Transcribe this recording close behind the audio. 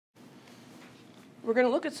We're going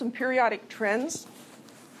to look at some periodic trends.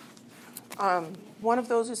 One of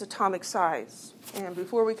those is atomic size. And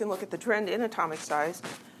before we can look at the trend in atomic size,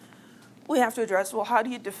 we have to address, well, how do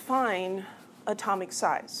you define atomic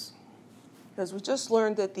size? Because we just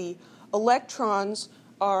learned that the electrons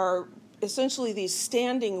are essentially these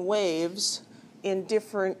standing waves in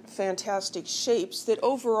different fantastic shapes that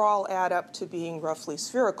overall add up to being roughly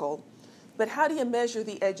spherical. But how do you measure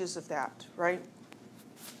the edges of that, right?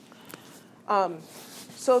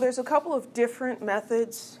 So there's a couple of different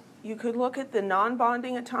methods. You could look at the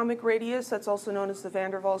non-bonding atomic radius, that's also known as the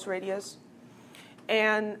van der Waals radius.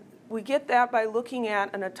 And we get that by looking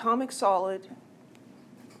at an atomic solid,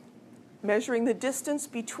 measuring the distance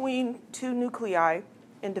between two nuclei,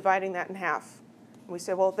 and dividing that in half. We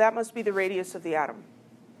say, well, that must be the radius of the atom.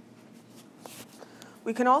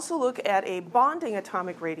 We can also look at a bonding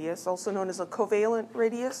atomic radius, also known as a covalent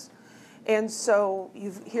radius. And so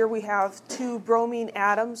here we have two bromine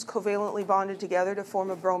atoms covalently bonded together to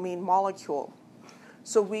form a bromine molecule.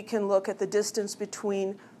 So we can look at the distance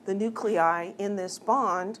between the nuclei in this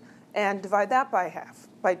bond and divide that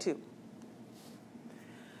by 2.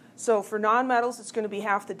 So for nonmetals, it's going to be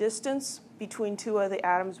half the distance between two of the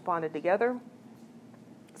atoms bonded together.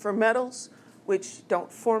 For metals, which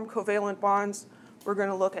don't form covalent bonds, we're going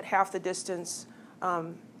to look at half the distance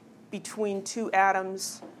between two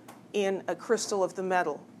atoms in a crystal of the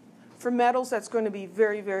metal. For metals, that's going to be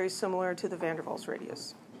very, very similar to the van der Waals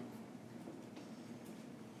radius.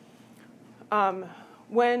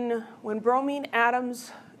 When bromine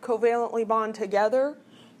atoms covalently bond together,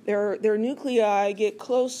 their nuclei get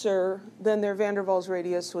closer than their van der Waals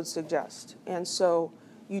radius would suggest. And so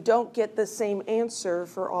you don't get the same answer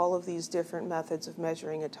for all of these different methods of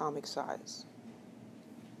measuring atomic size.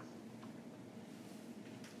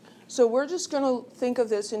 So we're just going to think of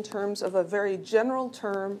this in terms of a very general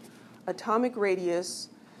term, atomic radius.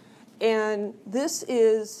 And this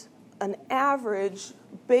is an average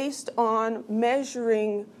based on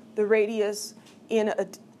measuring the radius in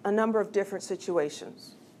a number of different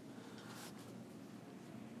situations.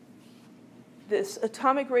 This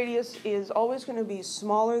atomic radius is always going to be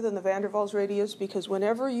smaller than the van der Waals radius because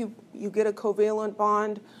whenever you get a covalent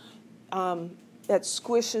bond, that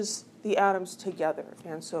squishes the atoms together,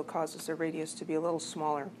 and so it causes the radius to be a little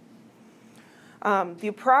smaller. The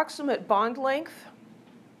approximate bond length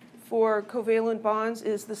for covalent bonds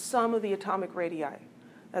is the sum of the atomic radii.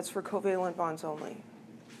 That's for covalent bonds only.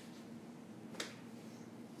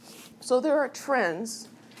 So there are trends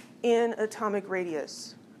in atomic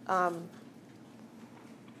radius. And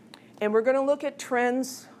we're going to look at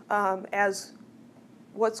trends as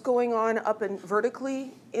what's going on up and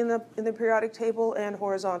vertically in the periodic table and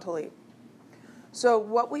horizontally. So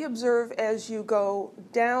what we observe as you go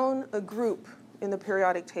down a group in the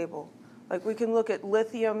periodic table, like we can look at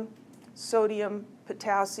lithium, sodium,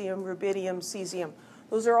 potassium, rubidium, cesium.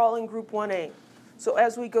 Those are all in group 1A. So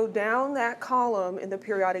as we go down that column in the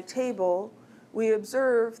periodic table, we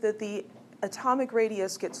observe that the atomic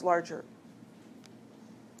radius gets larger.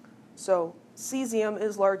 So cesium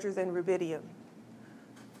is larger than rubidium.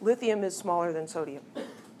 Lithium is smaller than sodium.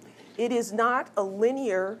 It is not a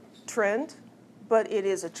linear trend, but it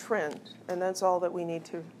is a trend, and that's all that we need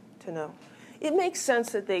to know. It makes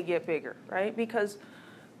sense that they get bigger, right? Because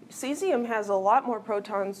cesium has a lot more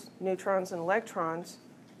protons, neutrons, and electrons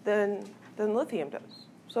than lithium does.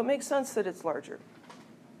 So it makes sense that it's larger.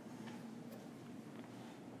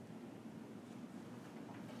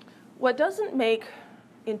 What doesn't make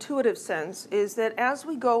intuitive sense is that as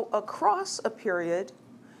we go across a period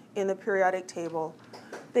in the periodic table,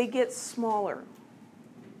 they get smaller.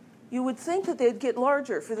 You would think that they'd get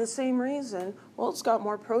larger for the same reason. Well, it's got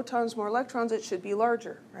more protons, more electrons, it should be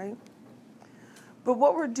larger, right? But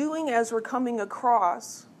what we're doing as we're coming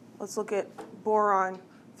across, let's look at boron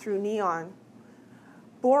through neon.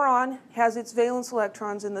 Boron has its valence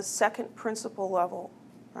electrons in the second principal level,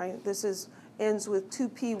 right? This ends with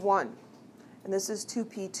 2p1. And this is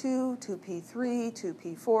 2p2, 2p3,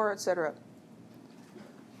 2p4, etc.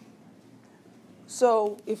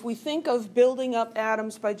 So if we think of building up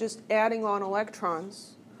atoms by just adding on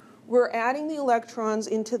electrons, we're adding the electrons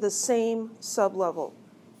into the same sublevel.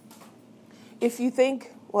 If you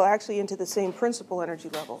think, well, actually into the same principal energy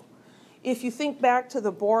level. If you think back to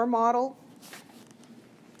the Bohr model,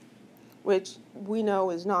 which we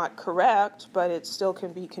know is not correct, but it still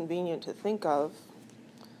can be convenient to think of.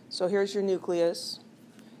 So here's your nucleus,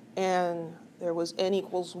 and there was n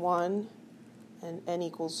equals 1, and n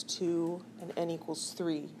equals 2, and n equals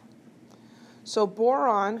 3. So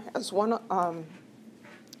boron has boron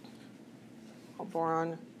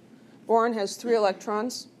has 3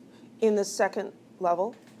 electrons in the second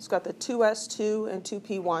level. It's got the 2s2 and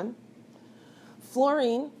 2p1.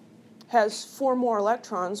 Fluorine has 4 more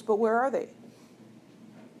electrons, but where are they?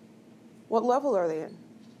 What level are they in?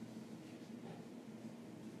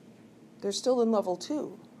 They're still in level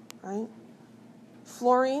 2, right?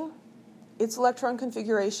 Fluorine, its electron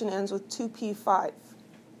configuration ends with 2p5.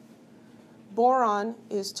 Boron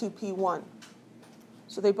is 2p1.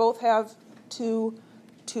 So they both have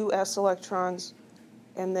 2s electrons,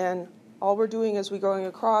 and then all we're doing as we're going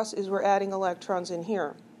across is we're adding electrons in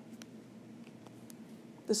here.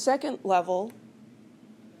 The second level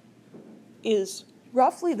is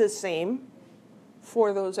roughly the same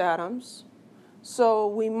for those atoms. So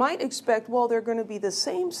we might expect, well, they're going to be the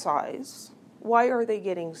same size. Why are they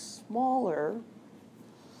getting smaller?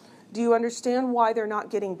 Do you understand why they're not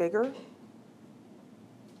getting bigger?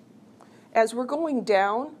 As we're going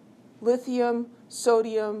down, lithium,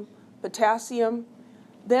 sodium, potassium,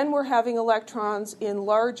 then we're having electrons in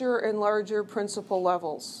larger and larger principal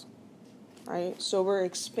levels, right? So we're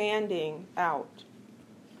expanding out.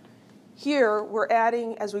 Here, we're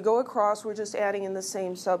adding, as we go across, we're just adding in the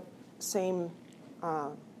same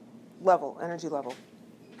level, energy level.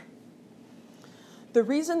 The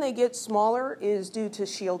reason they get smaller is due to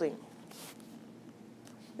shielding.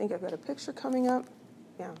 I think I've got a picture coming up.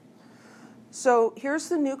 Yeah. So here's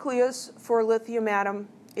the nucleus for a lithium atom.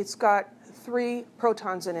 It's got 3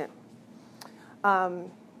 protons in it.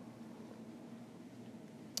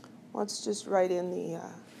 Let's just write in the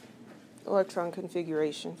electron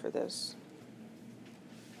configuration for this.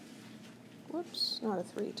 Whoops, not a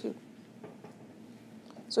 3, 2.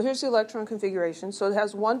 So here's the electron configuration. So it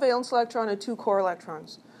has 1 valence electron and 2 core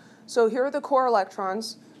electrons. So here are the core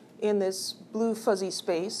electrons in this blue fuzzy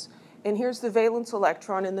space, and here's the valence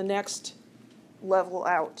electron in the next level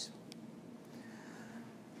out.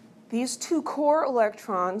 These 2 core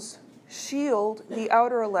electrons shield the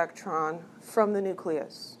outer electron from the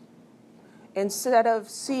nucleus. Instead of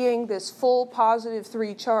seeing this full positive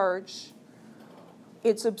 3 charge,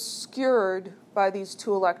 it's obscured by these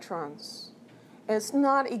 2 electrons. And it's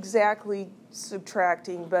not exactly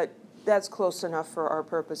subtracting, but that's close enough for our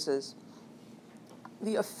purposes.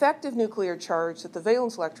 The effective nuclear charge that the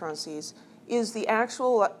valence electron sees is the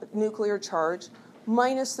actual nuclear charge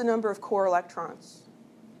minus the number of core electrons.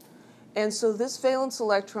 And so this valence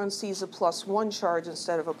electron sees a +1 charge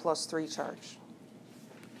instead of a +3 charge.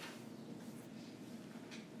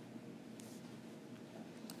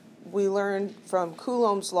 We learned from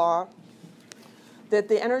Coulomb's law that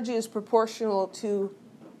the energy is proportional to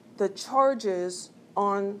the charges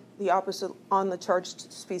on the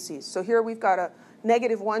charged species. So here we've got a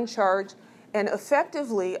 -1 charge and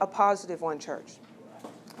effectively a +1 charge.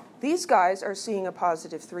 These guys are seeing a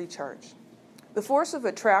 +3 charge. The force of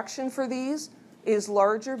attraction for these is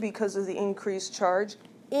larger because of the increased charge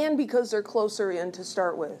and because they're closer in to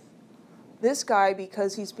start with. This guy,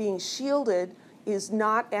 because he's being shielded, is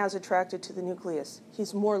not as attracted to the nucleus.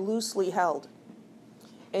 He's more loosely held.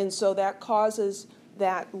 And so that causes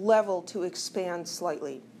that level to expand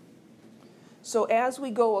slightly. So as we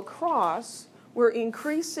go across, we're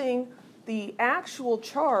increasing the actual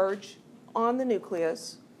charge on the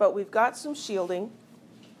nucleus, but we've got some shielding.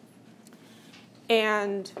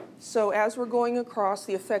 And so as we're going across,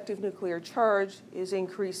 the effective nuclear charge is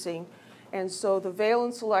increasing. And so the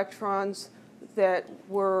valence electrons that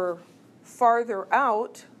were farther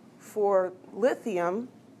out for lithium,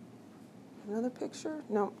 another picture?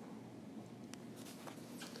 No.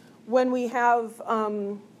 When we have,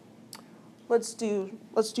 let's do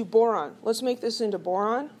boron. Let's make this into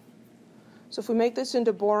boron. So if we make this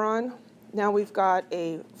into boron, now we've got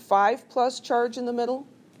a 5+ charge in the middle.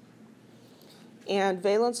 And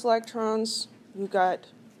valence electrons, we've got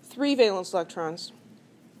 3 valence electrons.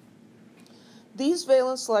 These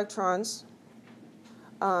valence electrons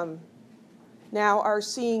now are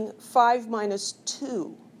seeing 5 -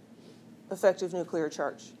 2 effective nuclear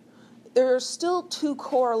charge. There are still 2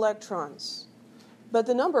 core electrons, but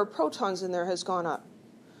the number of protons in there has gone up.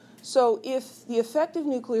 So if the effective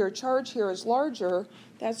nuclear charge here is larger,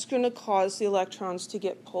 that's going to cause the electrons to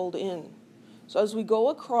get pulled in. So as we go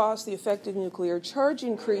across, the effective nuclear charge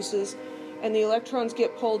increases, and the electrons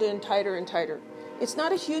get pulled in tighter and tighter. It's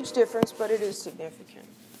not a huge difference, but it is significant.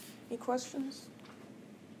 Any questions?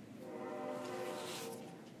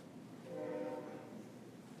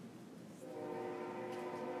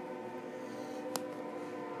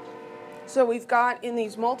 So we've got, in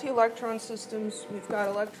these multi-electron systems, we've got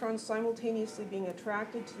electrons simultaneously being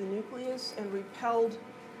attracted to the nucleus and repelled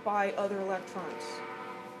by other electrons.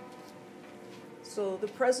 So the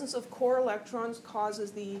presence of core electrons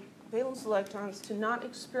causes the valence electrons to not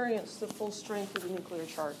experience the full strength of the nuclear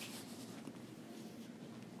charge.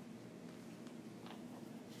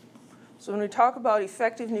 So when we talk about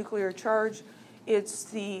effective nuclear charge, it's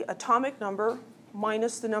the atomic number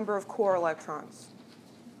minus the number of core electrons,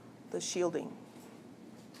 the shielding.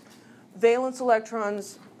 Valence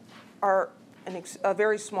electrons are a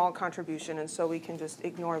very small contribution, and so we can just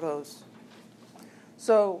ignore those.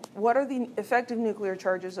 So what are the effective nuclear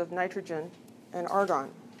charges of nitrogen and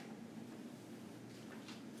argon?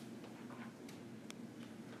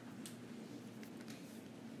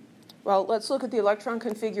 Well, let's look at the electron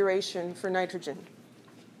configuration for nitrogen.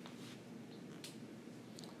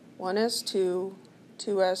 1s2,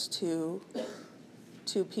 2s2,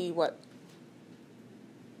 2p what?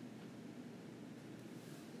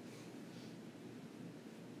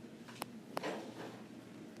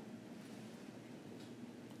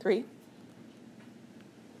 Three.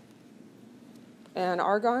 And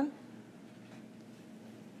argon?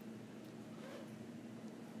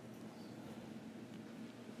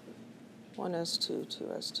 One S2,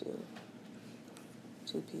 2s2,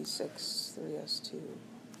 2p6, 3s2,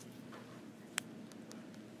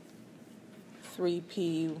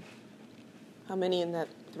 3p. How many in that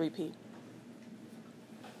 3p?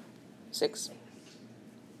 6.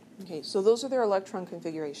 Okay, so those are their electron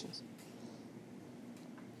configurations.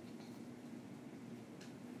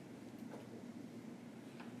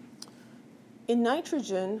 In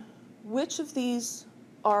nitrogen, which of these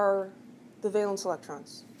are the valence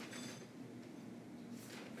electrons?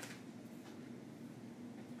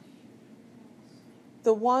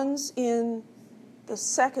 The ones in the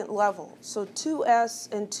second level, so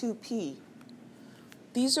 2s and 2p.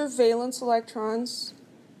 These are valence electrons.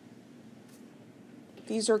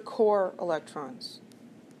 These are core electrons.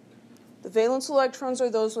 The valence electrons are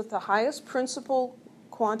those with the highest principal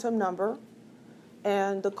quantum number,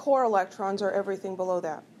 and the core electrons are everything below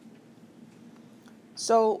that.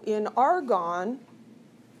 So in argon,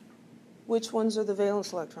 which ones are the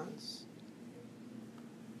valence electrons?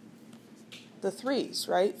 The 3s,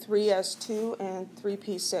 right? 3s2 and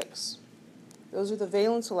 3p6. Those are the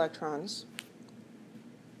valence electrons,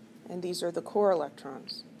 and these are the core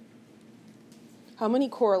electrons. How many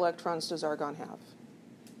core electrons does argon have?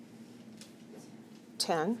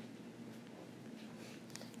 10.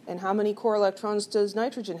 And how many core electrons does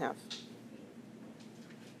nitrogen have?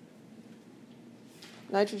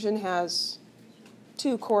 Nitrogen has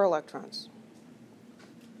 2 core electrons.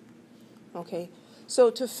 Okay, so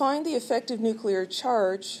to find the effective nuclear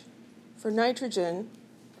charge for nitrogen,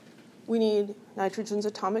 we need nitrogen's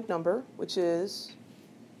atomic number, which is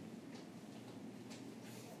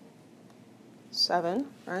 7,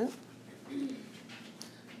 right?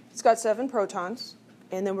 It's got 7 protons.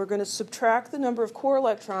 And then we're going to subtract the number of core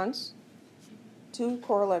electrons, 2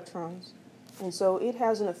 core electrons. And so it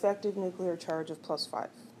has an effective nuclear charge of +5.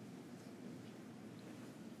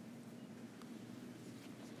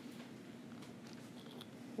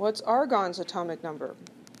 What's argon's atomic number?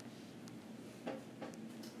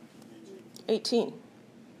 18.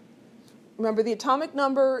 Remember, the atomic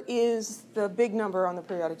number is the big number on the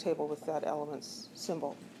periodic table with that element's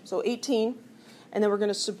symbol. So 18. And then we're going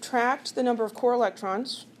to subtract the number of core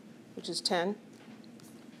electrons, which is 10.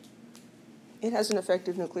 It has an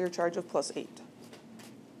effective nuclear charge of +8.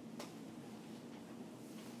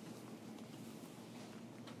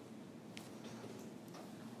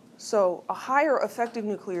 So a higher effective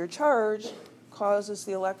nuclear charge causes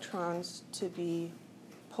the electrons to be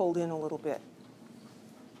pulled in a little bit.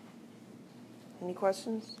 Any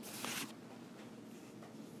questions?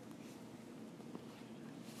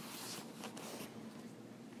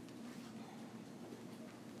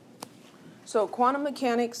 So quantum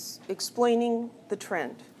mechanics explaining the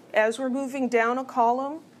trend. As we're moving down a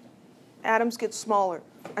column, atoms get larger.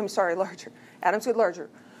 Atoms get larger.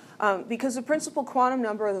 Because the principal quantum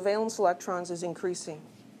number of the valence electrons is increasing.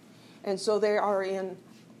 And so they are in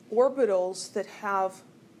orbitals that have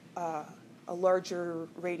a larger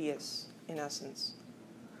radius, in essence.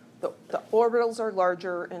 The orbitals are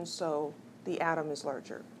larger, and so the atom is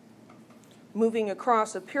larger. Moving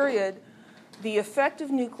across a period, the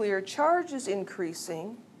effective nuclear charge is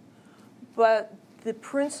increasing, but the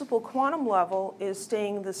principal quantum level is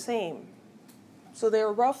staying the same. So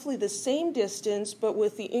they're roughly the same distance, but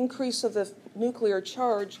with the increase of the nuclear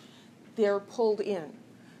charge, they're pulled in.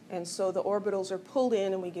 And so the orbitals are pulled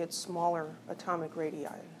in, and we get smaller atomic radii.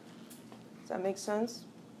 Does that make sense?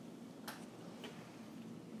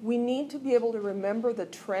 We need to be able to remember the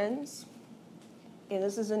trends. And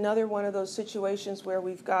this is another one of those situations where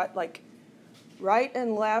we've got like right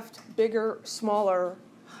and left, bigger, smaller.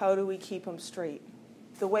 How do we keep them straight?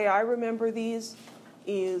 the way I remember these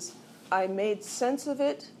is I made sense of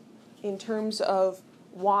it in terms of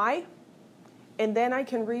why, and then I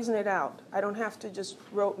can reason it out. I don't have to just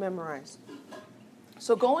rote memorize.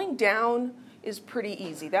 So going down is pretty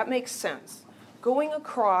easy. That makes sense. Going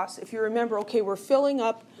across, if you remember, okay, we're filling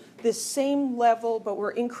up this same level, but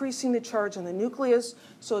we're increasing the charge on the nucleus,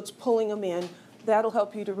 so it's pulling them in. That'll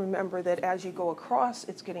help you to remember that as you go across,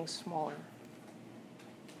 it's getting smaller.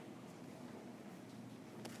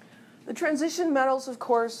 The transition metals, of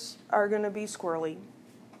course, are going to be squirrely.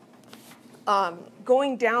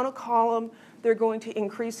 Going down a column, they're going to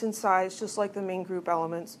increase in size, just like the main group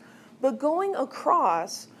elements. But going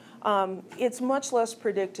across, it's much less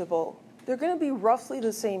predictable. They're going to be roughly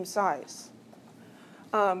the same size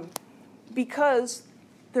because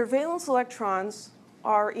their valence electrons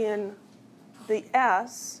are in the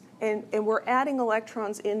S, and we're adding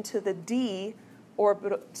electrons into the D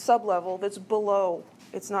orbit sublevel that's below.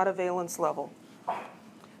 It's not a valence level.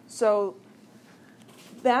 So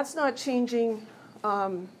that's not changing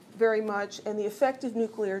very much. And the effective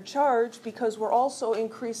nuclear charge, because we're also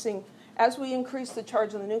increasing, as we increase the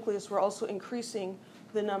charge on the nucleus, we're also increasing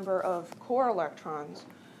the number of core electrons.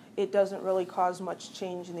 It doesn't really cause much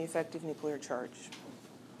change in the effective nuclear charge.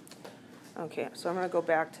 Okay, so I'm going to go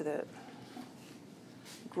back to the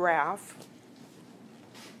graph.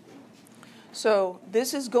 So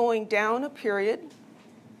this is going down a period,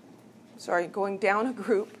 going down a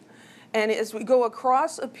group. And as we go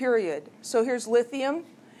across a period, so here's lithium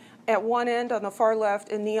at one end on the far left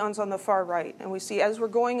and neons on the far right. And we see as we're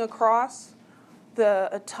going across, the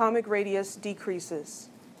atomic radius decreases.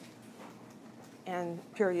 And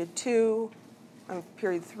period 2,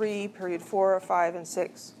 period 3, period 4, 5, and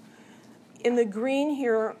 6. In the green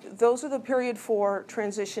here, those are the period 4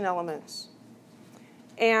 transition elements.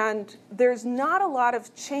 And there's not a lot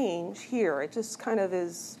of change here. It just kind of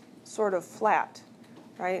is sort of flat,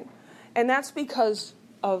 right? And that's because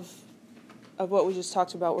of what we just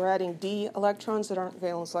talked about. We're adding D electrons that aren't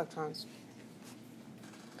valence electrons.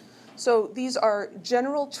 So these are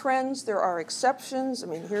general trends. There are exceptions. I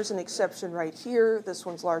mean, here's an exception right here. This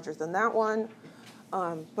one's larger than that one.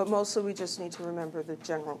 But mostly we just need to remember the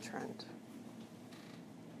general trend.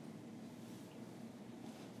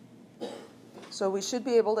 So we should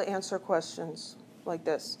be able to answer questions like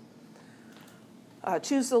this.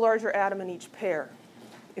 Choose the larger atom in each pair,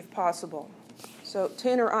 if possible. So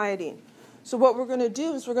tin or iodine. So what we're going to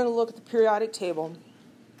do is we're going to look at the periodic table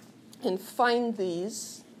and find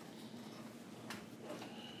these.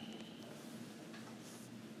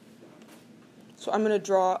 So I'm going to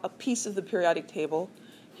draw a piece of the periodic table.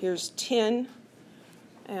 Here's tin,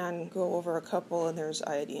 and go over a couple, and there's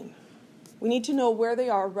iodine. We need to know where they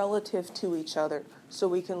are relative to each other so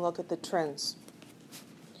we can look at the trends.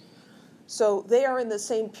 So they are in the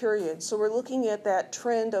same period. So we're looking at that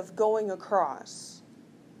trend of going across.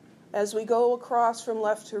 As we go across from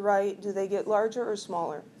left to right, do they get larger or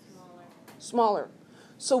smaller? Smaller.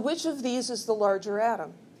 So which of these is the larger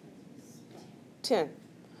atom? Tin.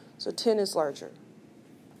 So tin is larger.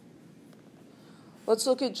 Let's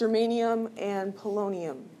look at germanium and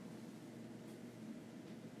polonium.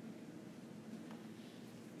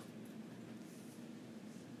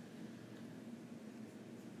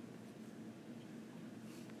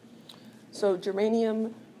 So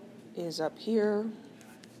germanium is up here,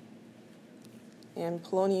 and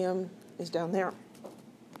polonium is down there.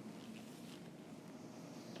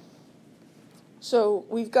 So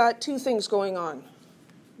we've got two things going on.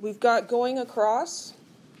 We've got going across,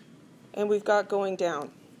 and we've got going down.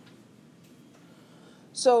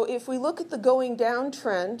 So if we look at the going down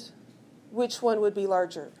trend, which one would be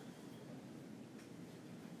larger?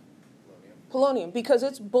 Polonium, because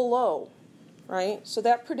it's below. Right? So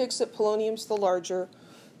that predicts that polonium's the larger.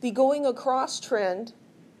 The going across trend,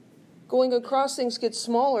 going across things gets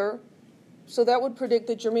smaller, so that would predict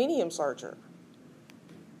that germanium's larger.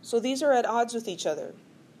 So these are at odds with each other.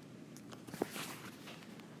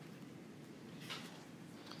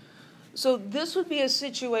 So this would be a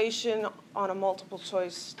situation on a multiple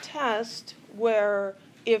choice test where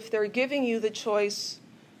if they're giving you the choice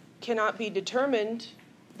cannot be determined,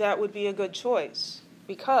 that would be a good choice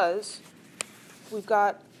because we've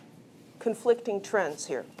got conflicting trends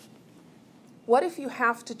here. What if you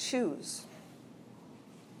have to choose?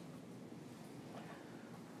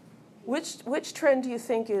 Which trend do you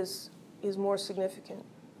think is more significant?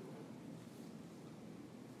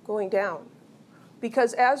 Going down.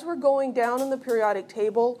 Because as we're going down in the periodic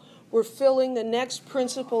table, we're filling the next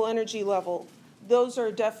principal energy level. Those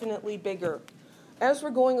are definitely bigger. As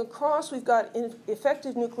we're going across, we've got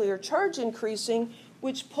effective nuclear charge increasing,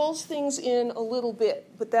 which pulls things in a little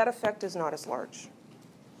bit, but that effect is not as large.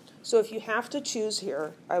 So if you have to choose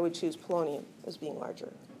here, I would choose polonium as being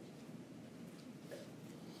larger.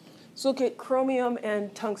 So look at chromium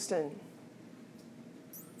and tungsten.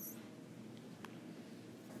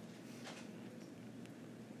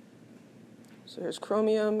 So here's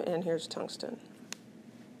chromium and here's tungsten.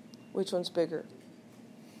 Which one's bigger?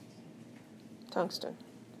 Tungsten.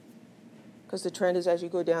 Because the trend is as you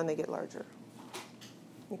go down, they get larger.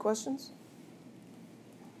 Any questions?